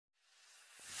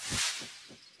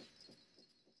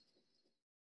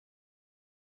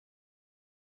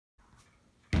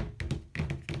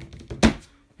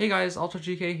Hey guys,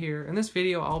 UltraGK here. In this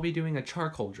video, I'll be doing a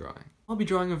charcoal drawing. I'll be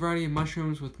drawing a variety of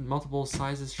mushrooms with multiple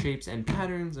sizes, shapes, and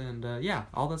patterns, and yeah,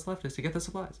 all that's left is to get the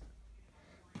supplies.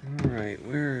 Alright,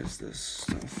 where is this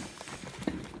stuff?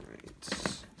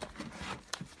 Alright.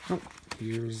 Oh,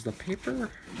 here's the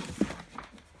paper.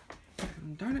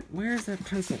 Darn it, where's that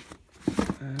pencil?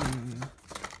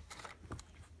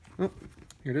 Oh,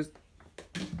 here it is.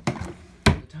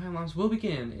 The time lapse will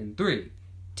begin in 3,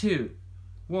 2,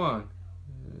 1.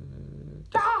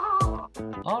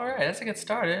 Alright, let's get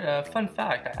started. Fun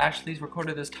fact, I actually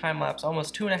recorded this time-lapse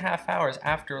almost 2.5 hours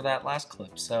after that last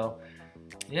clip, so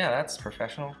yeah, that's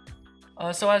professional.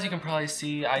 So as you can probably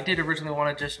see, I did originally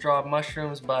want to just draw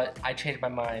mushrooms, but I changed my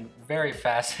mind very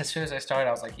fast. As soon as I started,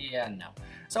 I was like, yeah, no.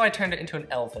 So I turned it into an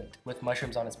elephant with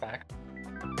mushrooms on its back.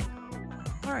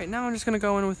 Alright, now I'm just going to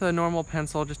go in with a normal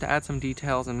pencil just to add some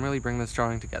details and really bring this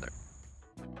drawing together.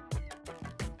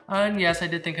 And yes, I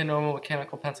did think a normal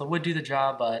mechanical pencil would do the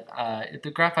job, but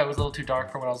the graphite was a little too dark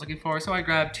for what I was looking for, so I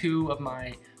grabbed 2 of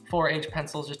my 4H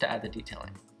pencils just to add the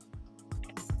detailing.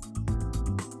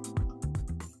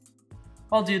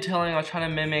 While detailing, I'll try to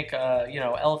mimic,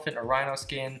 elephant or rhino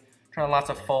skin, trying lots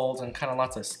of folds and kind of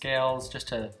lots of scales, just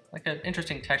to,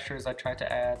 interesting textures I tried to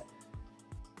add.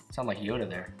 Sound like Yoda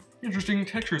there. Interesting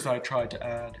textures I tried to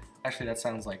add. Actually, that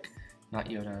sounds like not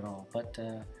Yoda at all, but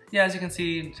yeah, as you can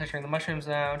see, texturing the mushrooms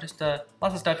now, just lots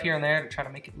of stuff here and there to try to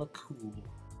make it look cool.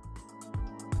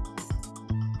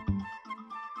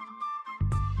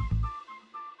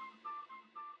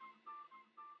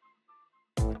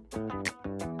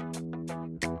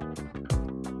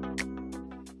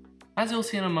 As you'll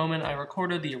see in a moment, I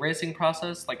recorded the erasing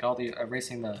process, like all the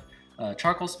erasing the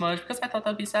charcoal smudge, because I thought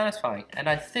that'd be satisfying, and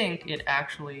I think it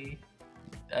actually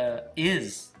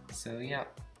is, so yeah.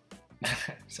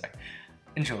 Sorry.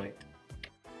 Enjoy it.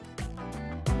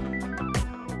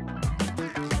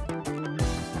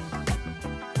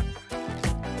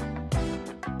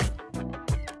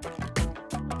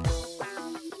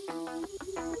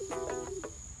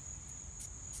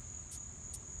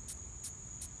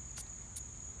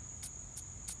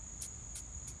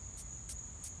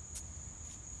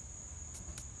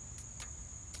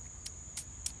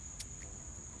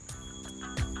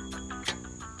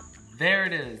 There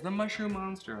it is, the mushroom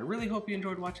monster. I really hope you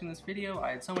enjoyed watching this video.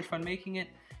 I had so much fun making it.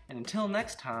 And until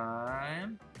next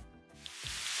time,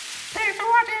 thanks for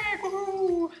watching!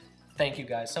 Woohoo! Thank you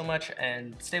guys so much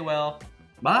and stay well.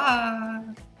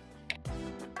 Bye!